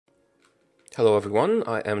Hello everyone,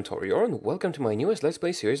 I am Torior and welcome to my newest Let's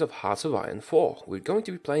Play series of Hearts of Iron 4. We're going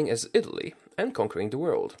to be playing as Italy and conquering the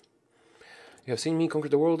world. You have seen me conquer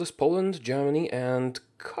the world as Poland, Germany, and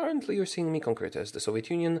currently you're seeing me conquer it as the Soviet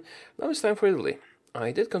Union. Now it's time for Italy.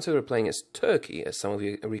 I did consider playing as Turkey, as some of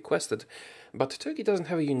you requested, but Turkey doesn't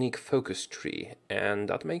have a unique focus tree, and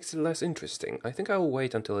that makes it less interesting. I think I will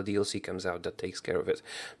wait until a DLC comes out that takes care of it,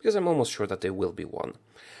 because I'm almost sure that there will be one.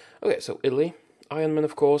 Okay, so Italy, Ironman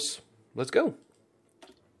of course. Let's go!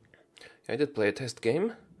 I did play a test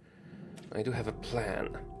game. I do have a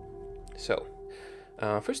plan. So,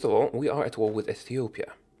 first of all, we are at war with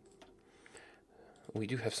Ethiopia. We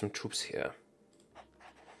do have some troops here.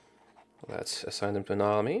 Let's assign them to an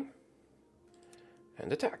army.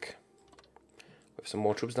 And attack. We have some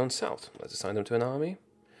more troops down south. Let's assign them to an army.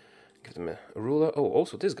 Give them a ruler. Oh,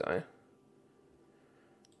 also this guy.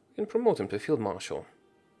 We can promote him to a field marshal.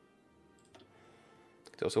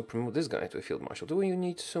 Also promote this guy to a field marshal. Do we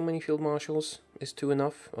need so many field marshals? Is 2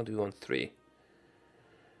 enough? Or do we want 3?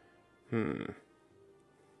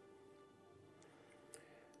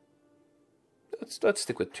 Let's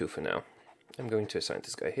stick with 2 for now. I'm going to assign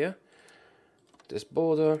this guy here. This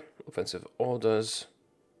border, offensive orders.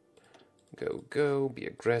 Go, be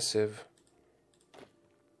aggressive.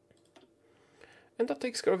 And that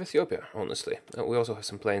takes care of Ethiopia, honestly. We also have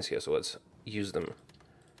some planes here, so let's use them.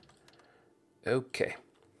 Okay.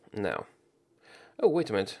 Now, oh wait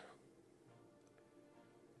a minute,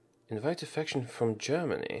 invite a faction from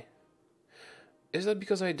Germany. Is that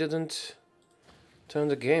because I didn't turn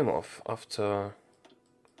the game off after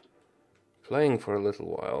playing for a little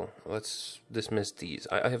while? Let's dismiss these.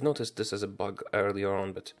 I have noticed this as a bug earlier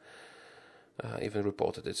on, but I even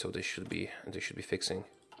reported it, so they should be fixing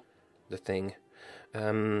the thing.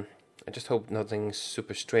 I just hope nothing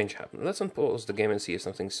super strange happens. Let's unpause the game and see if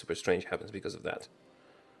something super strange happens because of that.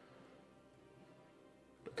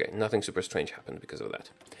 Okay, nothing super strange happened because of that.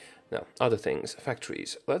 Now, other things.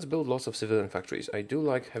 Factories. Let's build lots of civilian factories. I do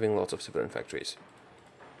like having lots of civilian factories.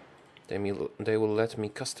 They will let me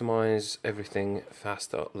customize everything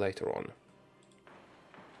faster later on.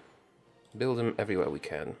 Build them everywhere we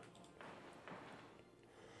can.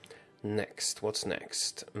 Next, what's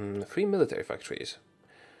next? 3 military factories.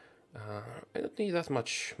 I don't need that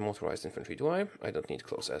much motorized infantry, do I? I don't need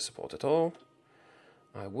close air support at all.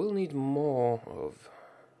 I will need more of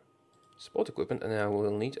support equipment, and I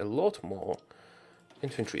will need a lot more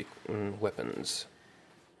infantry weapons.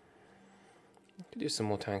 I could use some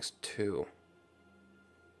more tanks too.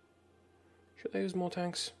 Should I use more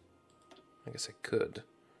tanks? I guess I could.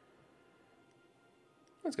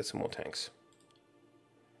 Let's get some more tanks.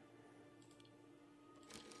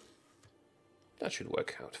 That should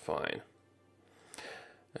work out fine.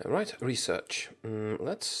 Right, research.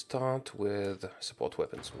 Let's start with support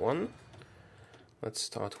weapons 1. Let's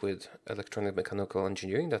start with electronic mechanical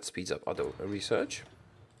engineering. That speeds up other research.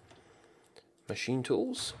 Machine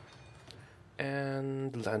tools.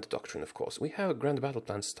 And land doctrine, of course. We have a grand battle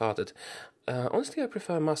plan started. Honestly, I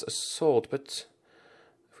prefer mass assault, but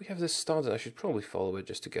if we have this started, I should probably follow it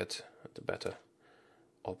just to get the better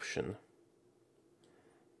option.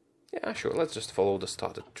 Yeah, sure, let's just follow the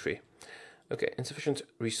started tree. Okay, insufficient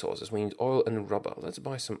resources. We need oil and rubber. Let's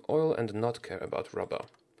buy some oil and not care about rubber.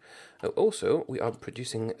 Also, we are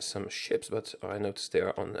producing some ships, but I noticed they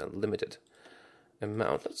are on a limited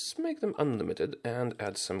amount. Let's make them unlimited and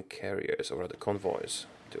add some carriers, or rather convoys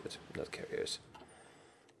to it. Not carriers.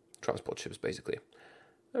 Transport ships, basically.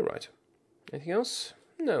 Alright. Anything else?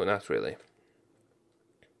 No, not really.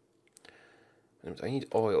 And I need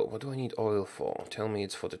oil. What do I need oil for? Tell me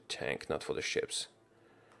it's for the tank, not for the ships.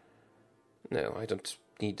 No, I don't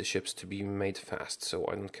need the ships to be made fast, so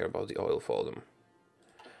I don't care about the oil for them.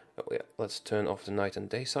 Oh yeah, let's turn off the night and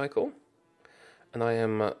day cycle. And I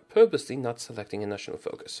am purposely not selecting a national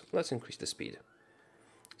focus. Let's increase the speed.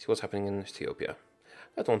 See what's happening in Ethiopia.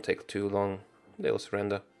 That won't take too long. They'll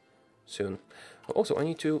surrender soon. Also, I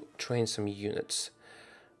need to train some units.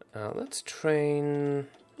 Let's train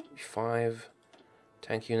 5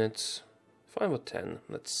 tank units. 5 or 10,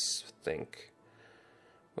 let's think.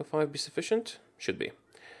 Will 5 be sufficient? Should be.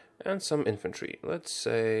 And some infantry. Let's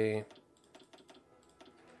say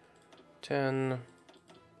 10,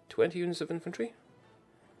 20 units of infantry.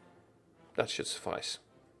 That should suffice.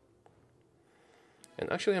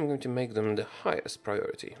 And actually I'm going to make them the highest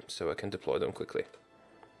priority, so I can deploy them quickly.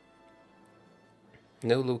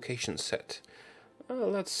 No location set.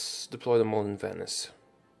 Let's deploy them all in Venice.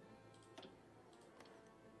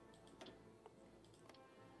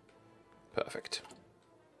 Perfect.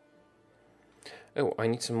 Oh, I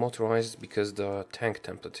need some motorized because the tank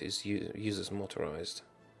template uses motorized.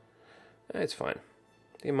 It's fine.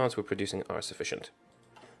 The amounts we're producing are sufficient.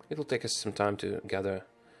 It'll take us some time to gather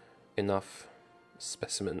enough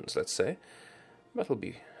specimens, let's say, but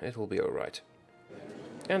it will be alright.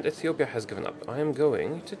 And Ethiopia has given up. I am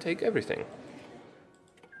going to take everything.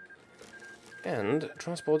 And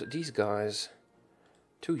transport these guys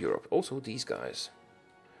to Europe. Also these guys.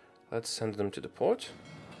 Let's send them to the port.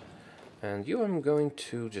 And you I'm going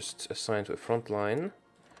to just assign to a front line,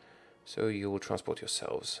 so you will transport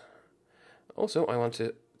yourselves. Also, I want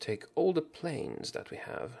to take all the planes that we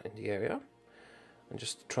have in the area and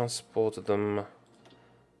just transport them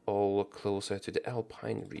all closer to the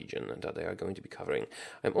Alpine region that they are going to be covering.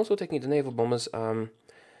 I'm also taking the naval bombers.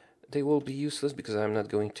 They will be useless because I'm not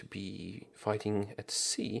going to be fighting at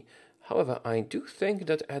sea. However, I do think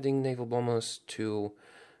that adding naval bombers to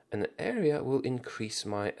an area will increase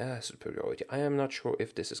my air superiority. I am not sure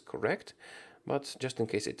if this is correct, but just in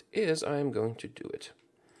case it is, I am going to do it.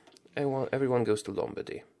 Everyone goes to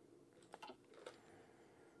Lombardy.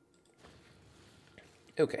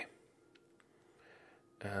 Okay.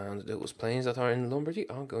 And those planes that are in Lombardy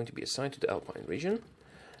are going to be assigned to the Alpine region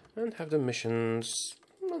and have the missions,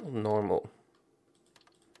 well, normal.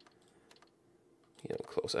 You know,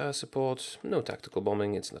 close air support, no tactical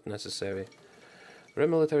bombing, it's not necessary.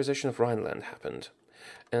 Remilitarization of Rhineland happened.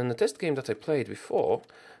 In the test game that I played before,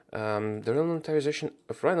 the remilitarization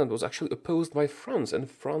of Rhineland was actually opposed by France, and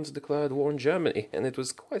France declared war on Germany, and it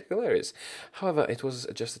was quite hilarious. However, it was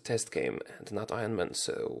just a test game, and not Ironman,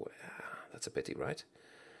 so that's a pity, right?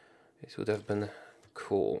 It would have been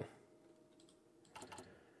cool.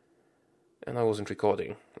 And I wasn't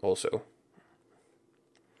recording, also.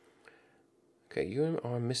 Okay, you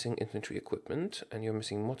are missing infantry equipment, and you're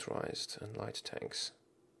missing motorized and light tanks.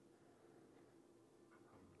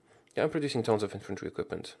 Yeah, I'm producing tons of infantry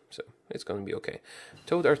equipment, so it's going to be okay.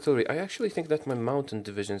 Towed artillery. I actually think that my mountain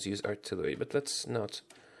divisions use artillery, but let's not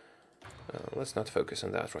focus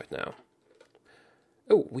on that right now.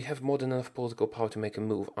 Oh, we have more than enough political power to make a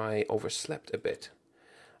move. I overslept a bit.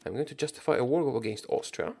 I'm going to justify a war against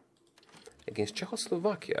Austria, against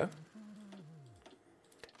Czechoslovakia,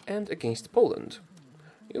 and against Poland.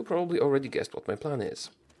 You probably already guessed what my plan is.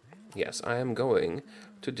 Yes, I am going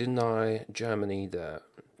to deny Germany their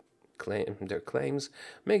claims,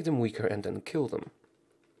 make them weaker, and then kill them.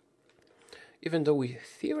 Even though we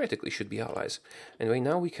theoretically should be allies. Anyway,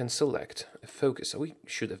 now we can select a focus. We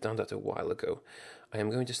should have done that a while ago. I am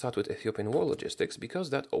going to start with Ethiopian war logistics because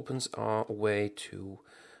that opens our way to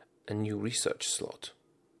a new research slot.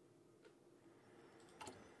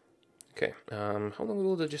 Okay, how long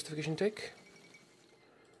will the justification take?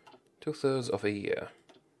 2/3 of a year.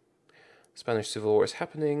 Spanish Civil War is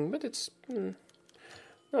happening, but it's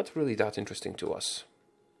not really that interesting to us.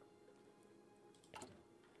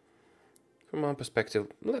 From our perspective,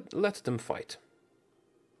 let them fight.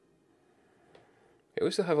 Okay,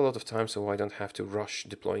 we still have a lot of time, so I don't have to rush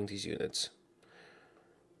deploying these units.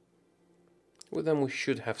 With them we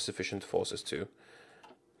should have sufficient forces to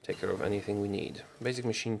take care of anything we need. Basic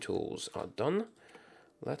machine tools are done.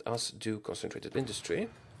 Let us do concentrated industry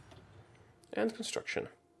and construction.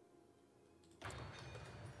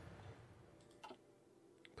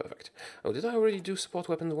 Perfect. Oh, did I already do support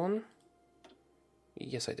weapon 1?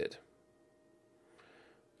 Yes, I did.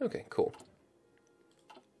 Okay, cool.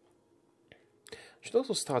 Should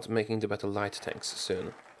also start making the better light tanks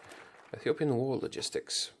soon. Ethiopian war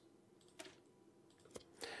logistics.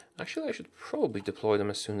 Actually, I should probably deploy them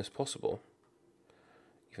as soon as possible,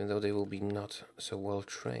 even though they will be not so well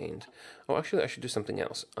trained. Oh, actually, I should do something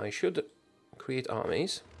else. I should create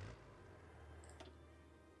armies.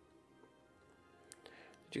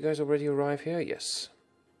 Did you guys already arrive here? Yes.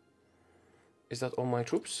 Is that all my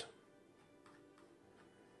troops?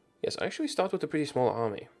 Yes, I actually start with a pretty small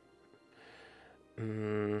army.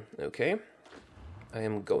 Okay. I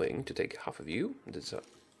am going to take half of you. Let's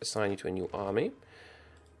assign you to a new army.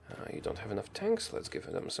 You don't have enough tanks. Let's give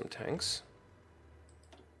them some tanks.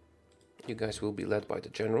 You guys will be led by the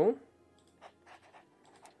general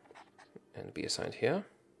and be assigned here.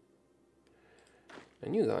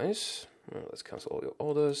 And you guys, well, let's cancel all your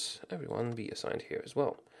orders. Everyone be assigned here as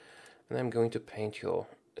well. And I'm going to paint your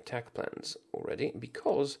attack plans already,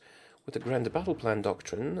 because with the Grand Battle Plan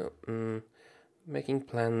doctrine, making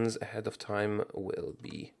plans ahead of time will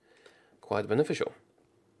be quite beneficial.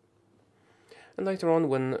 And later on,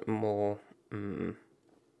 when more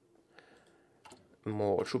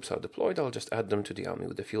troops are deployed, I'll just add them to the army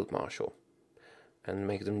with the field marshal and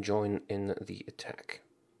make them join in the attack.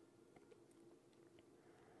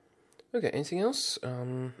 Okay, anything else?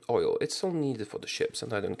 Oil. It's all needed for the ships,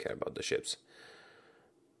 and I don't care about the ships.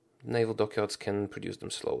 Naval dockyards can produce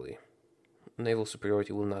them slowly. naval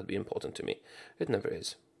superiority will not be important to me. It never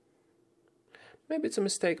is. Maybe it's a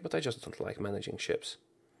mistake, but I just don't like managing ships.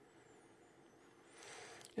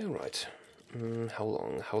 Alright. How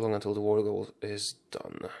long? How long until the war goal is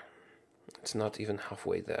done? It's not even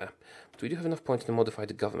halfway there. But we do have enough points to modify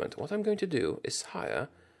the government. What I'm going to do is hire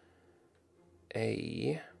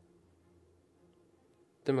a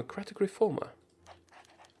democratic reformer.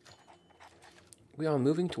 We are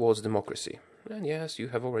moving towards democracy. And yes, you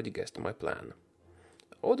have already guessed my plan.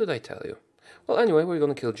 Or did I tell you? Well, anyway, we're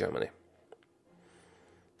going to kill Germany.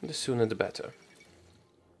 The sooner the better.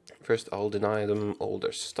 First, I'll deny them all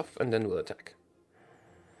their stuff, and then we'll attack.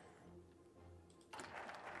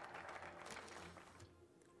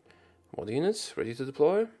 More units ready to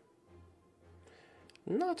deploy?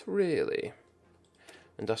 Not really.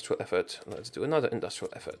 Industrial effort. Let's do another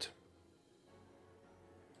industrial effort.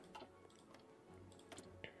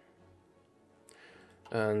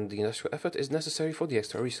 And the industrial effort is necessary for the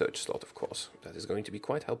extra research slot, of course. That is going to be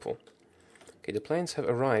quite helpful. Okay, the planes have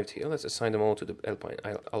arrived here. Let's assign them all to the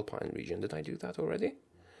Alpine region. Did I do that already?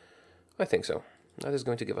 I think so. That is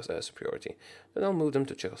going to give us air superiority. Then I'll move them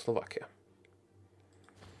to Czechoslovakia.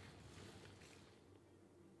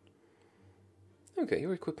 Okay,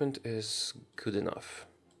 your equipment is good enough.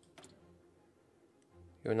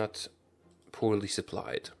 You're not poorly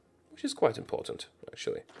supplied, which is quite important,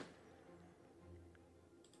 actually.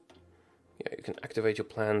 Yeah, you can activate your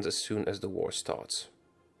plans as soon as the war starts.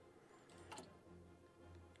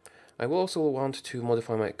 I will also want to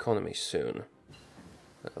modify my economy soon.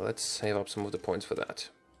 Let's save up some of the points for that.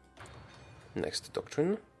 Next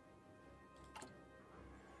doctrine.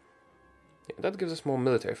 Yeah, that gives us more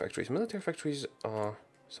military factories. Military factories are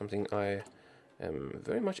something I am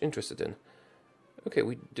very much interested in. Okay,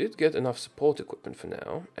 we did get enough support equipment for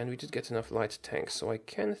now, and we did get enough light tanks, so I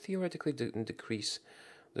can theoretically decrease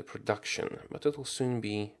the production, but it will soon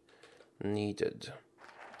be needed.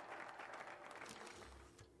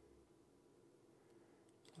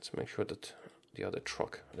 Let's make sure that the other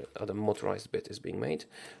truck, the other motorized bit is being made.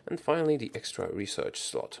 And finally, the extra research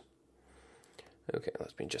slot. Okay,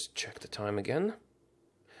 let me just check the time again.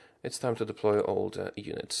 It's time to deploy all the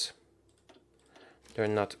units. They're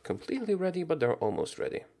not completely ready, but they're almost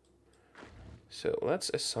ready. So let's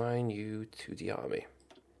assign you to the army.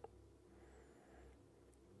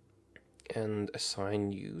 And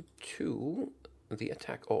assign you to the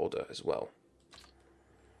attack order as well.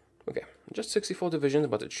 Okay, just 64 divisions,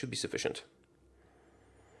 but it should be sufficient.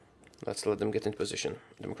 Let's let them get into position.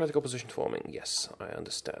 Democratic opposition forming. Yes, I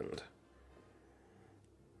understand.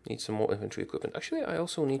 Need some more infantry equipment. Actually, I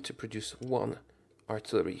also need to produce one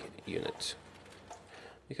artillery unit.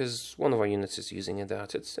 Because one of our units is using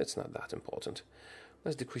that. It's not that important.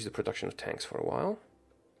 Let's decrease the production of tanks for a while.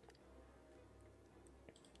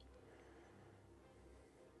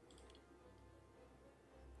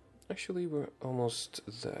 Actually, we're almost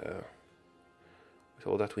there with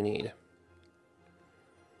all that we need.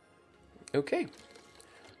 Okay,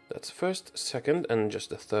 that's first, second, and just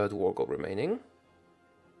the third war goal remaining.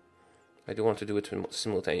 I do want to do it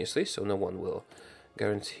simultaneously, so no one will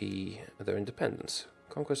guarantee their independence.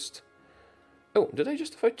 Conquest. Oh, did I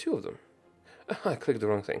justify two of them? I clicked the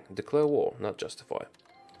wrong thing. Declare war, not justify.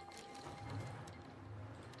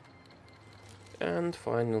 And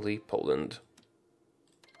finally, Poland.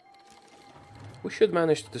 We should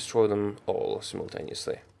manage to destroy them all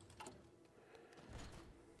simultaneously.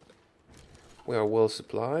 We are well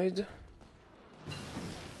supplied.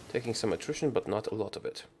 Taking some attrition, but not a lot of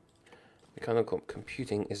it. Mechanical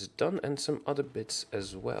computing is done, and some other bits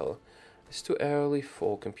as well. It's too early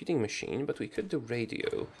for computing machine, but we could do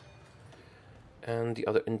radio. And the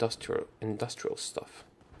other industrial stuff.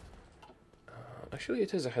 Actually,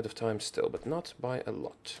 it is ahead of time still, but not by a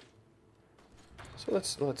lot. So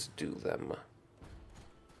let's do them.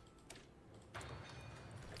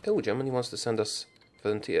 Oh, Germany wants to send us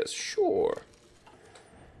volunteers. Sure.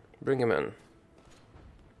 Bring them in.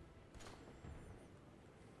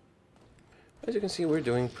 As you can see, we're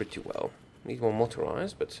doing pretty well. Need more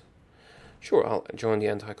motorized, but sure, I'll join the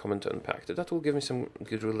Anti-Comintern Pact. That will give me some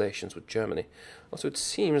good relations with Germany. Also, it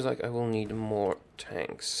seems like I will need more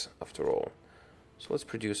tanks, after all. So let's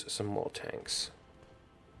produce some more tanks.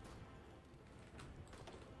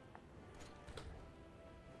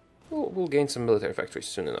 We'll gain some military factories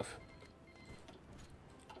soon enough.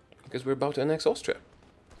 Because we're about to annex Austria.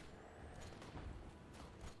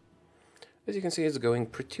 As you can see, it's going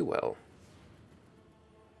pretty well.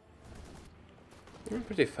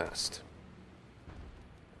 Pretty fast.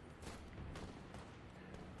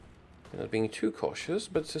 We're not being too cautious,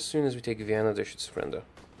 but as soon as we take Vienna, they should surrender.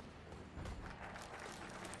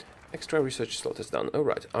 Extra research slot is done.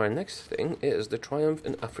 Alright, our next thing is the triumph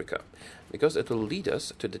in Africa, because it will lead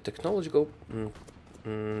us to the technological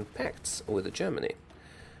pacts with Germany.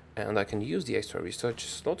 And I can use the extra research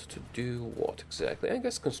slot to do what exactly? I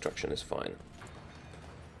guess construction is fine.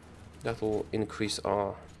 That will increase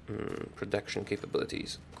our production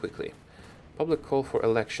capabilities quickly. Public call for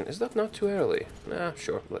election. Is that not too early? Nah,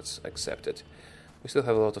 sure, let's accept it. We still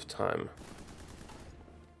have a lot of time.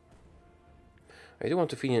 I do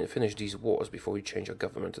want to finish these wars before we change our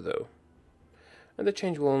government, though. And the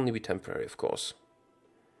change will only be temporary, of course.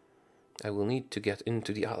 I will need to get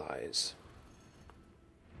into the Allies.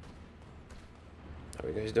 How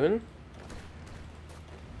are you guys doing?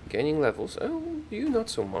 Gaining levels. Oh, you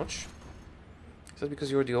not so much. Is that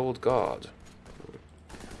because you're the old guard?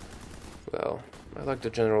 Well, I like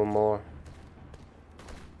the general more.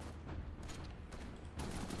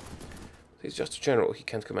 He's just a general, he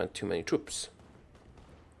can't command too many troops.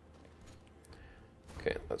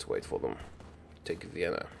 Okay, let's wait for them. Take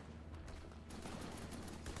Vienna.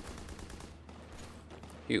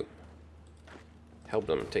 You. Help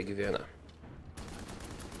them take Vienna.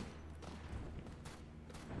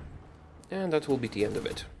 And that will be the end of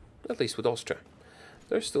it. At least with Austria.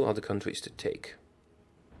 There's still other countries to take.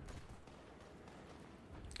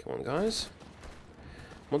 Come on, guys.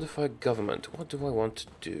 Modify government. What do I want to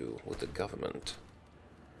do with the government?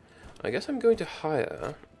 I guess I'm going to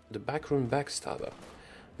hire the backroom backstabber,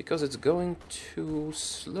 because it's going to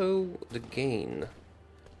slow the gain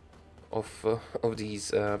of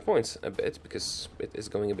these points a bit, because it is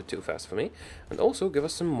going a bit too fast for me, and also give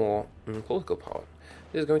us some more political power.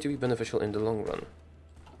 It is going to be beneficial in the long run.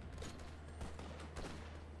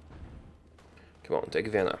 Come on, take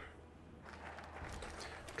Vienna.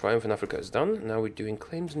 Triumph in Africa is done. Now we're doing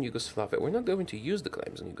claims in Yugoslavia. We're not going to use the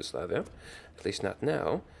claims in Yugoslavia, at least not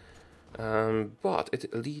now. But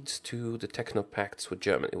it leads to the techno pacts with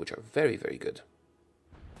Germany, which are very, very good.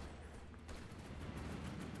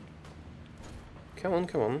 Come on,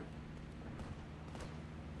 come on.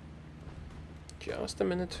 Just a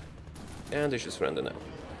minute. And they should surrender now.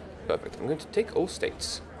 Perfect. I'm going to take all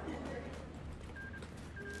states.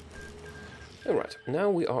 Alright, now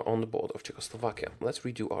we are on the border of Czechoslovakia. Let's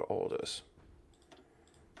redo our orders.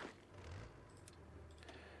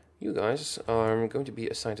 You guys are going to be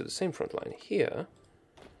assigned to the same front line here,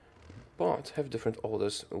 but have different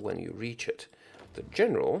orders when you reach it. The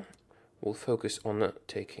general will focus on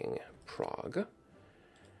taking Prague,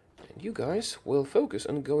 and you guys will focus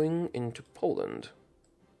on going into Poland.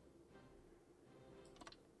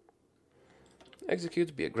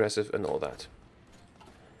 Execute, be aggressive, and all that.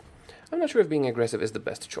 I'm not sure if being aggressive is the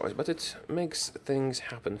best choice, but it makes things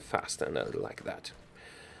happen faster, and I like that.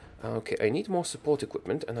 Okay, I need more support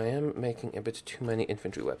equipment, and I am making a bit too many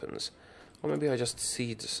infantry weapons. Or maybe I just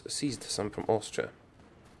seized some from Austria.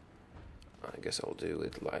 I guess I'll do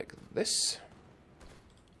it like this.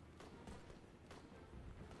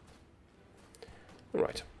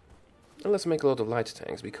 Alright. And let's make a lot of light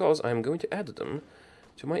tanks, because I'm going to add them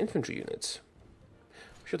to my infantry units.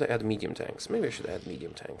 Should I add medium tanks? Maybe I should add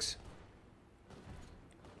medium tanks.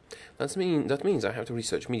 That means I have to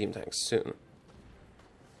research medium tanks soon.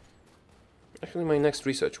 Actually, my next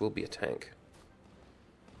research will be a tank.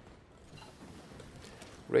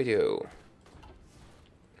 Radio.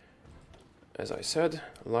 As I said,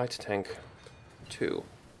 light tank 2.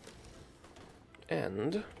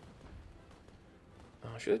 And...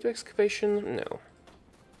 should I do excavation? No.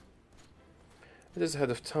 It is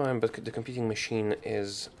ahead of time, but the competing machine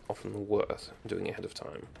is often worth doing ahead of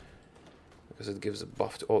time, because it gives a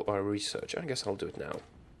buff to all our research. I guess I'll do it now.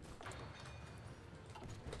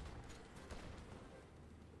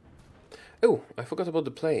 Oh, I forgot about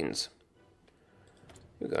the planes.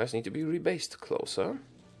 You guys need to be rebased closer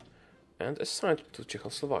and assigned to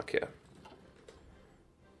Czechoslovakia.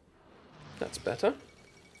 That's better.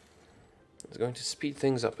 It's going to speed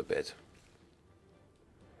things up a bit.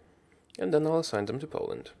 And then I'll assign them to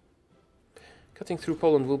Poland. Cutting through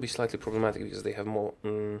Poland will be slightly problematic because they have more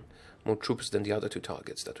troops than the other two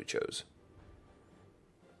targets that we chose.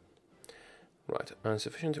 Right,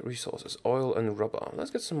 insufficient resources, oil and rubber. Let's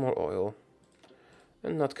get some more oil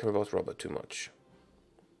and not care about rubber too much.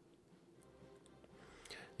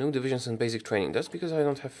 No divisions and basic training. That's because I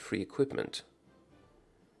don't have free equipment.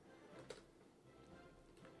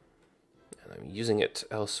 And I'm using it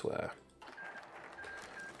elsewhere.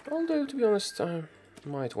 Although, to be honest, I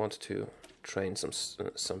might want to train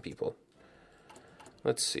some people.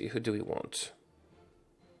 Let's see, who do we want?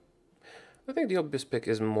 I think the obvious pick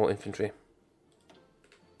is more infantry.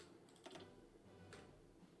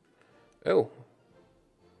 Oh,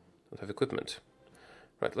 don't have equipment.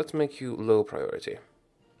 Right, let's make you low priority.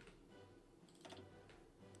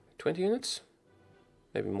 20 units?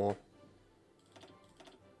 Maybe more.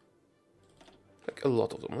 Like a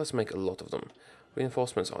lot of them. Let's make a lot of them.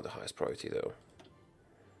 Reinforcements are the highest priority though.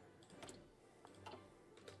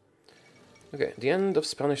 Okay, the end of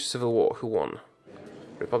Spanish Civil War. Who won?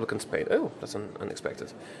 Republican Spain. Oh, that's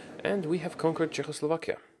unexpected. And we have conquered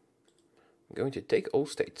Czechoslovakia. I'm going to take all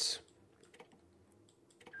states.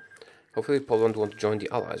 Hopefully Poland won't join the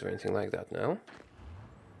Allies or anything like that now.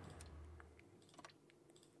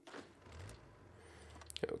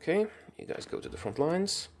 Okay, you guys go to the front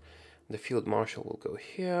lines. The field marshal will go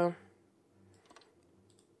here.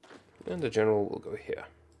 And the general will go here.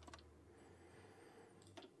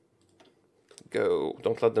 Go.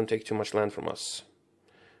 Don't let them take too much land from us.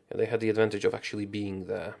 Yeah, they had the advantage of actually being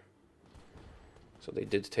there. So they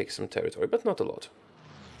did take some territory, but not a lot.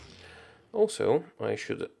 Also, I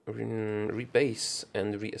should rebase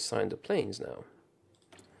and reassign the planes now.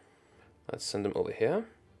 Let's send them over here.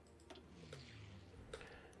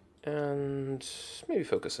 And maybe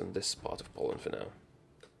focus on this part of Poland for now.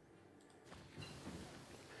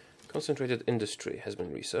 Concentrated industry has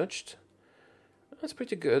been researched. That's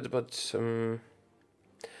pretty good, but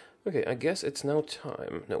okay, I guess it's now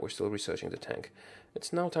time. No, we're still researching the tank.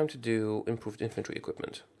 It's now time to do improved infantry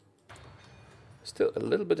equipment. Still a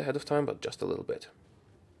little bit ahead of time, but just a little bit.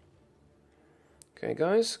 Okay,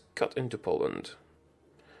 guys, cut into Poland.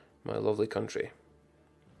 My lovely country.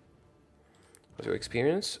 What's your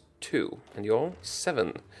experience? 2. And you're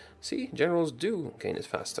 7. See, generals do gain it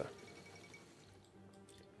faster.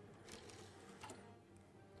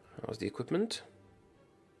 How's the equipment?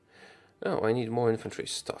 Oh, I need more infantry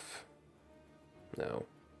stuff. No.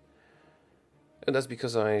 And that's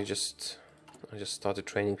because I just started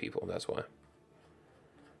training people, that's why.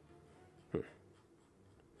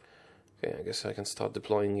 Okay, I guess I can start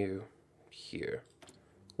deploying you here.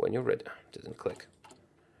 When you're ready. Didn't click.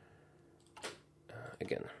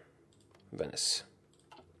 Again. Venice.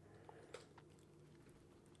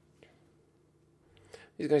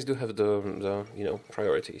 These guys do have the you know,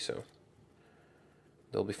 priority, so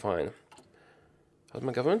they'll be fine. How's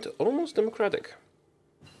my government? Almost democratic.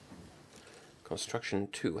 Construction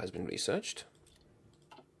 2 has been researched.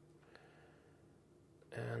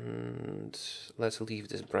 And let's leave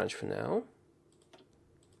this branch for now.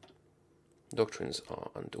 Doctrines are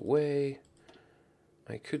underway.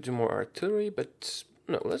 I could do more artillery, but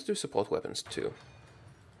no, let's do support weapons too.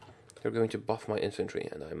 They're going to buff my infantry,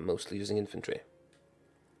 and I'm mostly using infantry.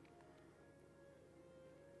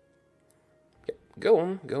 Yeah, go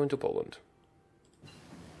on, go into Poland.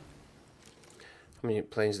 How many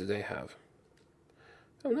planes do they have?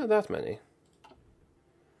 Oh, not that many.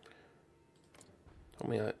 How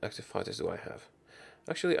many active fighters do I have?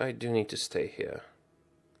 Actually, I do need to stay here.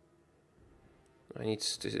 I need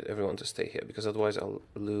everyone to stay here, because otherwise I'll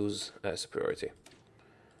lose superiority.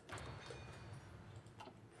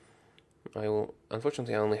 I will.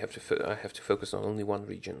 Unfortunately, I have to focus on only one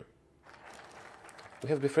region. We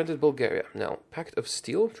have befriended Bulgaria. Now, Pact of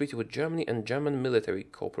Steel, treaty with Germany, and German military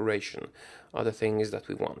cooperation are the things that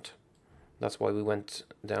we want. That's why we went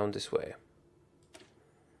down this way.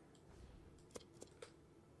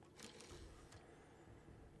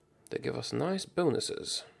 They give us nice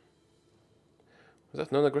bonuses. Was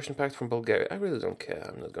that non-aggression pact from Bulgaria? I really don't care.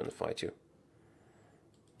 I'm not going to fight you.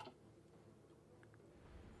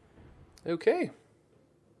 Okay.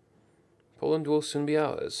 Poland will soon be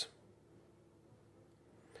ours.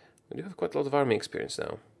 We do have quite a lot of army experience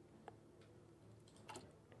now.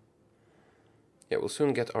 Yeah, we'll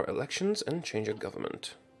soon get our elections and change our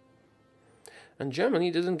government. And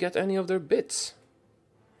Germany didn't get any of their bits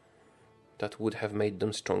that would have made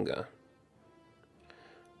them stronger.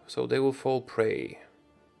 So they will fall prey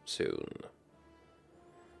soon.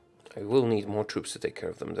 I will need more troops to take care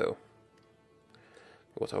of them, though.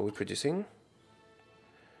 What are we producing?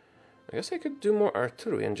 I guess I could do more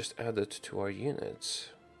artillery and just add it to our units.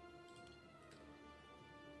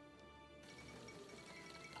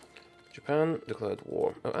 Japan declared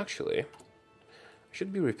war. Oh, actually, I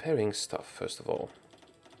should be repairing stuff, first of all.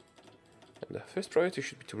 And the first priority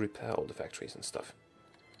should be to repair all the factories and stuff.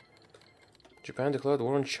 Japan declared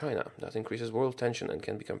war on China. That increases world tension and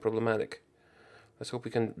can become problematic. Let's hope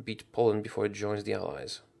we can beat Poland before it joins the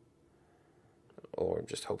Allies. Or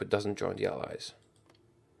just hope it doesn't join the Allies.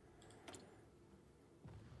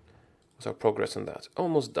 What's our progress on that?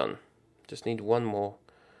 Almost done. Just need one more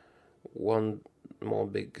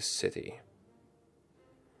big city.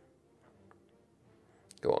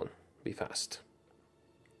 Go on, be fast.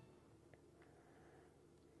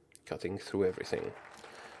 Cutting through everything.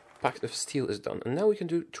 Pact of Steel is done. And now we can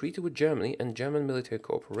do treaty with Germany and German military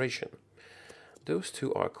cooperation. Those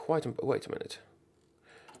two are quite... Wait a minute.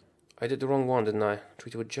 I did the wrong one, didn't I?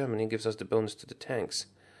 Treaty with Germany gives us the bonus to the tanks.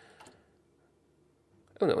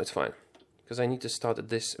 Oh no, it's fine. Because I need to start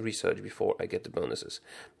this research before I get the bonuses.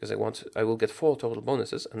 Because I will get 4 total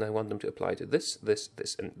bonuses, and I want them to apply to this, this,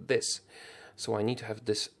 this, and this. So I need to have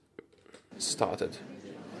this started.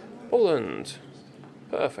 Poland!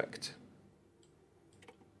 Perfect.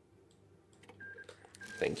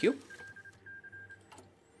 Thank you.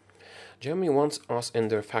 Germany wants us in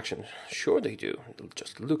their faction. Sure they do.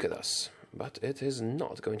 Just look at us. But it is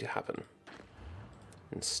not going to happen.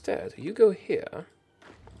 Instead, you go here.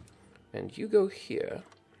 And you go here.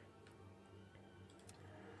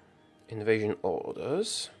 Invasion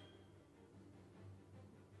orders.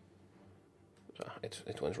 Ah,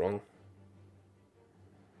 it went wrong.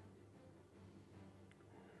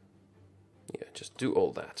 Yeah, just do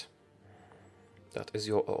all that. That is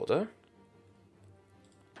your order.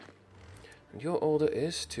 And your order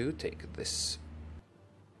is to take this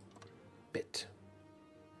bit.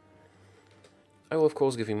 I will of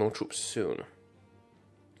course give you more troops soon.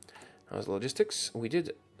 How's logistics? We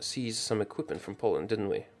did seize some equipment from Poland, didn't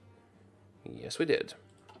we? Yes, we did.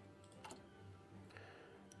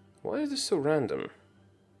 Why is this so random?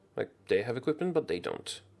 Like, they have equipment, but they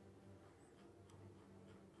don't.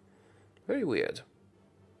 Very weird.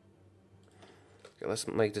 Okay, let's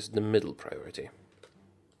make this the middle priority.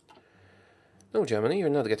 No, Germany, you're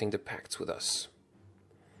not getting the pacts with us.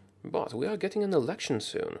 But we are getting an election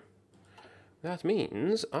soon. That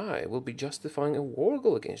means I will be justifying a war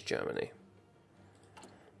goal against Germany.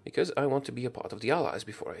 Because I want to be a part of the Allies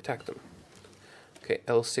before I attack them. Okay,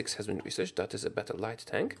 L6 has been researched. That is a better light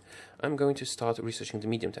tank. I'm going to start researching the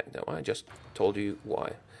medium tank now. I just told you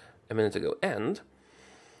why a minute ago. And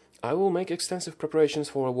I will make extensive preparations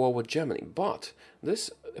for a war with Germany. But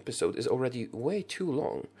this episode is already way too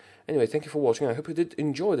long. Anyway, thank you for watching. I hope you did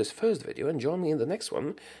enjoy this first video. And join me in the next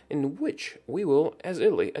one, in which we will, as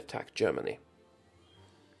Italy, attack Germany.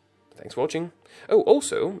 Thanks for watching. Oh,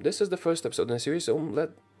 also, this is the first episode in the series, so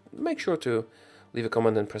make sure to leave a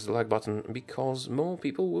comment and press the like button, because more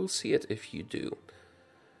people will see it if you do.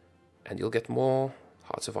 And you'll get more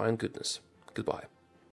Hearts of Iron goodness. Goodbye.